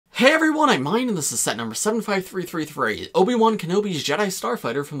Hey everyone, I'm Mine, and this is set number 75333, Obi Wan Kenobi's Jedi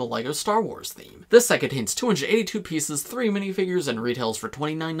Starfighter from the LEGO Star Wars theme. This set contains 282 pieces, 3 minifigures, and retails for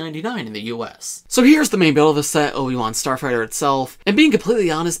 $29.99 in the US. So here's the main build of the set, Obi Wan Starfighter itself, and being completely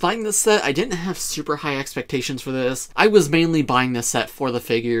honest, buying this set, I didn't have super high expectations for this. I was mainly buying this set for the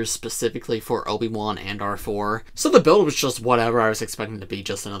figures, specifically for Obi-Wan and R4, so the build was just whatever. I was expecting to be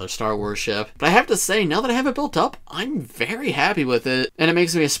just another Star Wars ship, but I have to say, now that I have it built up, I'm very happy with it, and it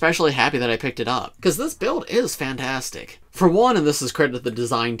makes me especially happy that I picked it up, because this build is fantastic. For one, and this is credit to the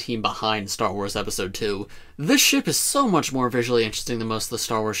design team behind Star Wars Episode 2, this ship is so much more visually interesting than most of the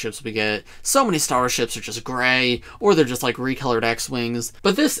Star Wars ships we get. So many Star Wars ships are just gray, or they're just like recolored X-Wings,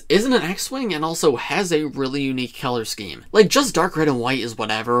 but this isn't an X-Wing and also has a really unique color scheme. Like, just dark red and white is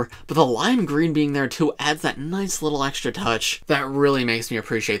whatever, but the lime green being there too adds that nice little extra touch that really makes me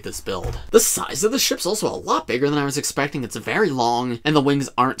appreciate this build. The size of the ship's also a lot bigger than I was expecting. It's very long, and the wings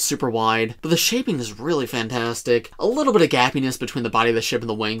aren't super wide, but the shaping is really fantastic. A little bit of gappiness between the body of the ship and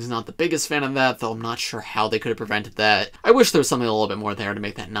the wings, not the biggest fan of that, though I'm not sure how they could have prevented that. I wish there was something a little bit more there to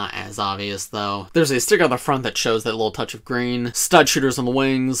make that not as obvious, though. There's a sticker on the front that shows that little touch of green, stud shooters on the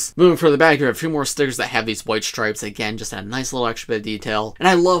wings. Moving further back, you have a few more stickers that have these white stripes, again, just a nice little extra bit of detail. And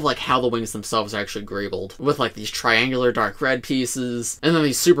I love like how the wings themselves are actually greebled, with like these triangular dark red pieces, and then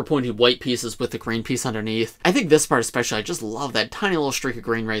these super pointy white pieces with the green piece underneath. I think this part especially, I just love that tiny little streak of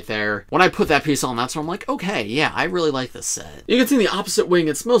green right there. When I put that piece on, that's when I'm like, okay, yeah, I really like this set. You can see the opposite wing,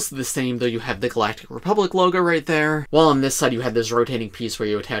 it's mostly the same, though you have the Galactic Republic logo right there, while on this side you have this rotating piece where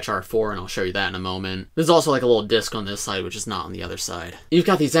you attach R4, and I'll show you that in a moment. There's also like a little disc on this side, which is not on the other side. You've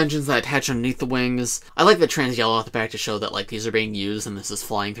got these engines that attach underneath the wings. I like the trans yellow at the back to show that like these are being used and this is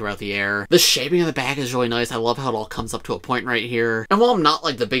flying throughout the air. The shaping of the back is really nice. I love how it all comes up to a point right here. And while I'm not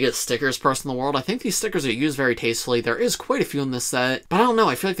like the biggest stickers person in the world, I think these stickers are used very tastefully. There is quite a few in this set, but I don't know,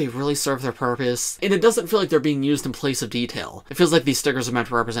 I feel like they really serve their purpose, and it doesn't feel like they're being used in place of detail. It feels like these stickers are meant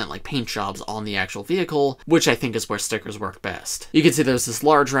to represent like paint jobs on the actual vehicle, which I think is where stickers work best. You can see there's this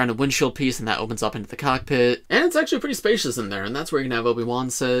large rounded windshield piece, and that opens up into the cockpit, and it's actually pretty spacious in there, and that's where you can have Obi-Wan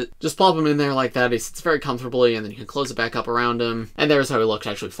sit. Just plop him in there like that, he sits very comfortably, and then you can close it back up around him, and there's how he looks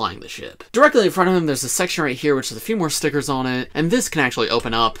actually flying the ship. Directly in front of him, there's a section right here which has a few more stickers on it, and this can actually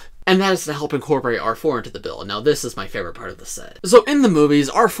open up, and that is to help incorporate R4 into the build. Now this is my favorite part of the set. So in the movies,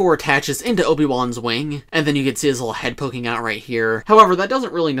 R4 attaches into Obi-Wan's wing, and then you can see his little head poking out right here. However, that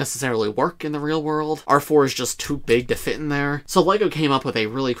doesn't really necessarily work in the real world. R4 is just too big to fit in there, so LEGO came up with a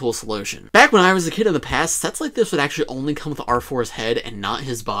really cool solution. Back when I was a kid in the past, sets like this would actually only come with R4's head and not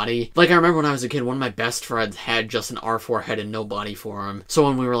his body. Like, I remember when I was a kid, one of my best friends had just an R4 head and no body for him, so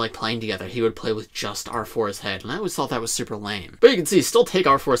when we were like playing together, he would play with just R4's head, and I always thought that was super lame. But you can see, still take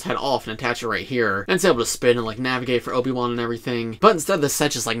R4's head off and attach it right here, and it's able to spin and like navigate for Obi-Wan and everything. But instead, the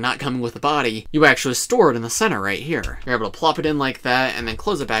set just like not coming with the body, you actually store it in the center right here. You're able to plop it in like that, and then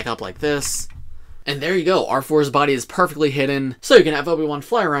close it back up like this. And there you go, R4's body is perfectly hidden, so you can have Obi-Wan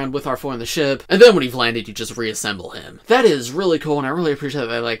fly around with R4 on the ship, and then when you've landed, you just reassemble him. That is really cool, and I really appreciate that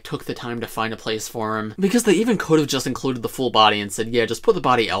they like took the time to find a place for him, because they even could have just included the full body and said, yeah, just put the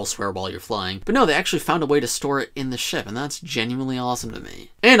body elsewhere while you're flying. But no, they actually found a way to store it in the ship, and that's genuinely awesome to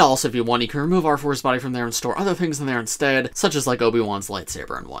me. And also, if you want, you can remove R4's body from there and store other things in there instead, such as like Obi-Wan's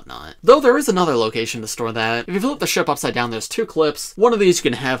lightsaber and whatnot. Though there is another location to store that. If you flip the ship upside down, there's 2 clips. One of these you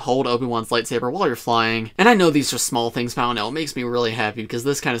can have hold Obi-Wan's lightsaber while you're flying, and I know these are small things, but I don't know, it makes me really happy because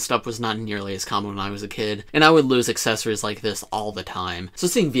this kind of stuff was not nearly as common when I was a kid, and I would lose accessories like this all the time. So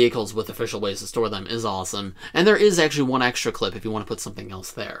seeing vehicles with official ways to store them is awesome, and there is actually one extra clip if you want to put something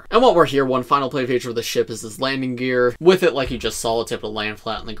else there. And while we're here, one final play feature of the ship is this landing gear. With it, like you just saw, it's able to land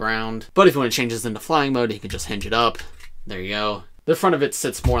flat on the ground, but if you want to change this into flying mode, you can just hinge it up. There you go. The front of it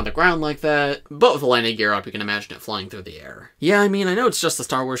sits more on the ground like that, but with the landing gear up, you can imagine it flying through the air. Yeah, I mean, I know it's just a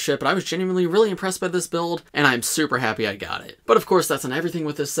Star Wars ship, but I was genuinely really impressed by this build, and I'm super happy I got it. But of course, that's not everything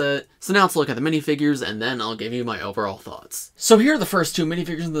with this set, so now let's look at the minifigures, and then I'll give you my overall thoughts. So here are the first 2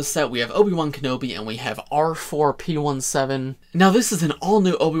 minifigures in this set. We have Obi Wan Kenobi, and we have R4-P17. Now this is an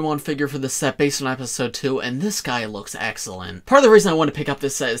all-new Obi-Wan figure for this set based on Episode 2, and this guy looks excellent. Part of the reason I wanted to pick up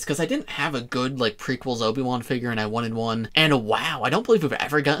this set is because I didn't have a good, like, prequels Obi-Wan figure, and I wanted one, and wow, I don't believe we've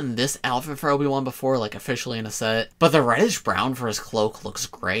ever gotten this outfit for Obi-Wan before, like officially in a set. But the reddish brown for his cloak looks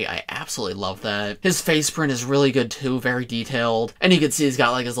great. I absolutely love that. His face print is really good too, very detailed. And you can see he's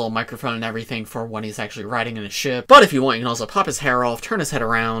got like his little microphone and everything for when he's actually riding in a ship. But if you want, you can also pop his hair off, turn his head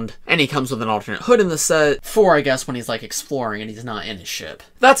around, and he comes with an alternate hood in the set for, I guess, when he's like exploring and he's not in his ship.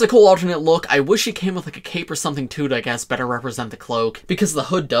 That's a cool alternate look. I wish he came with like a cape or something too to, I guess, better represent the cloak, because the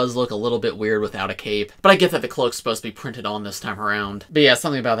hood does look a little bit weird without a cape. But I get that the cloak's supposed to be printed on this time around. But yeah,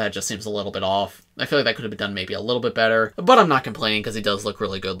 something about that just seems a little bit off. I feel like that could have been done maybe a little bit better, but I'm not complaining because he does look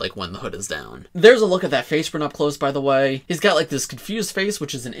really good like when the hood is down. There's a look at that face print up close, by the way. He's got like this confused face,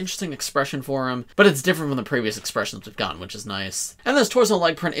 which is an interesting expression for him, but it's different from the previous expressions we've gotten, which is nice. And this torso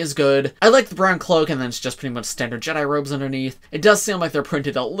leg print is good. I like the brown cloak, and then it's just pretty much standard Jedi robes underneath. It does seem like they're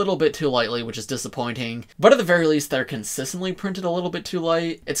printed a little bit too lightly, which is disappointing, but at the very least they're consistently printed a little bit too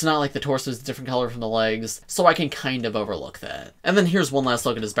light. It's not like the torso is a different color from the legs, so I can kind of overlook that. And then here's one last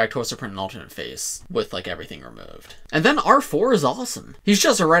look at his back torso print and alternate face, with like everything removed. And then R4 is awesome. He's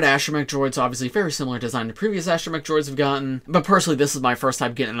just a red astromech droid, so obviously very similar design to previous astromech droids we've gotten, but personally this is my first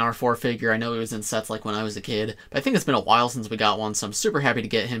time getting an R4 figure. I know he was in sets like when I was a kid, but I think it's been a while since we got one, so I'm super happy to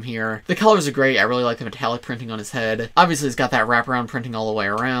get him here. The colors are great. I really like the metallic printing on his head. Obviously he's got that wraparound printing all the way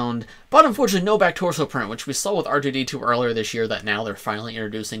around, but unfortunately no back torso print, which we saw with R2-D2 earlier this year, that now they're finally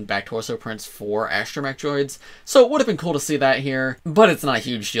introducing back torso prints for astromech droids, so it would have been cool to see that here, but it's not a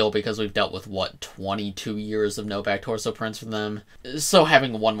huge deal because we've dealt with, what, 22 years of no back torso prints from them, so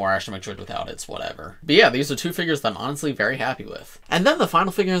having one more astromech droid without it's whatever. But yeah, these are two figures that I'm honestly very happy with. And then the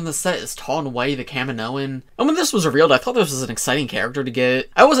final figure in the set is Taun We, the Kaminoan. And when this was revealed, I thought this was an exciting character to get.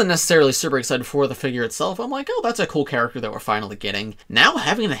 I wasn't necessarily super excited for the figure itself. I'm like, oh, that's a cool character that we're finally getting. Now,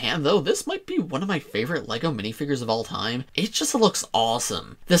 having in hand, though, this might be one of my favorite LEGO minifigures of all time. It just looks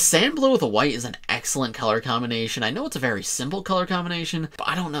awesome. The sand blue with the white is an excellent color combination. I know it's a very simple color combination, but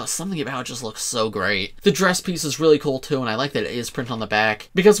I don't know, something about it just looks so great. The dress piece is really cool too, and I like that it is printed on the back,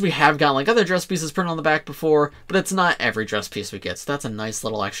 because we have gotten like other dress pieces printed on the back before, but it's not every dress piece we get, so that's a nice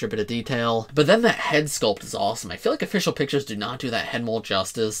little extra bit of detail. But then that head sculpt is awesome. I feel like official pictures do not do that head mold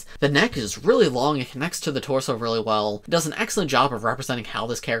justice. The neck is really long, it connects to the torso really well. It does an excellent job of representing how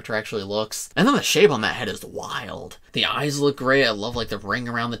this character actually looks, and then the shape on that head is wild. The eyes look great. I love like the ring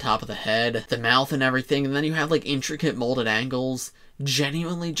around the top of the head, the mouth and everything, and then you have like intricate molded angles.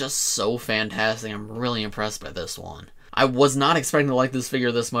 Genuinely just so fantastic. I'm really impressed by this one. I was not expecting to like this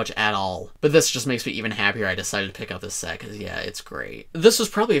figure this much at all, but this just makes me even happier I decided to pick up this set, because yeah, it's great. This was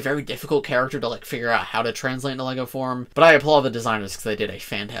probably a very difficult character to like figure out how to translate into LEGO form, but I applaud the designers because they did a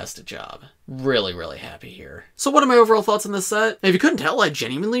fantastic job. Really, really happy here. So what are my overall thoughts on this set? If you couldn't tell, I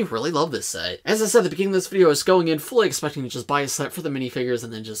genuinely really love this set. As I said at the beginning of this video, I was going in fully expecting to just buy a set for the minifigures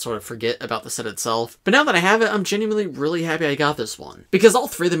and then just sort of forget about the set itself. But now that I have it, I'm genuinely really happy I got this one, because all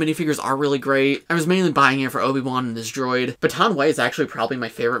three of the minifigures are really great. I was mainly buying it for Obi Wan and his droid, but Taun We is actually probably my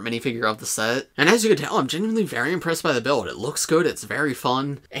favorite minifigure of the set. And as you can tell, I'm genuinely very impressed by the build. It looks good, it's very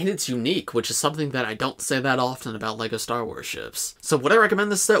fun, and it's unique, which is something that I don't say that often about LEGO Star Wars ships. So would I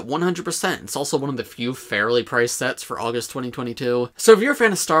recommend this set? 100%. It's also one of the few fairly priced sets for August 2022. So if you're a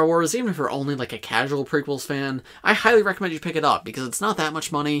fan of Star Wars, even if you're only like a casual prequels fan, I highly recommend you pick it up, because it's not that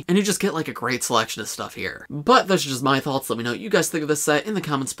much money, and you just get like a great selection of stuff here. But those are just my thoughts. Let me know what you guys think of this set in the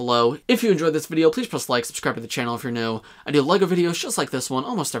comments below. If you enjoyed this video, please press like, subscribe to the channel if you're new. I do LEGO videos just like this one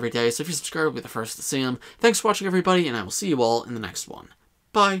almost every day, so if you subscribe, you'll be the first to see them. Thanks for watching, everybody, and I will see you all in the next one.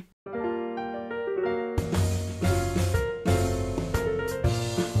 Bye!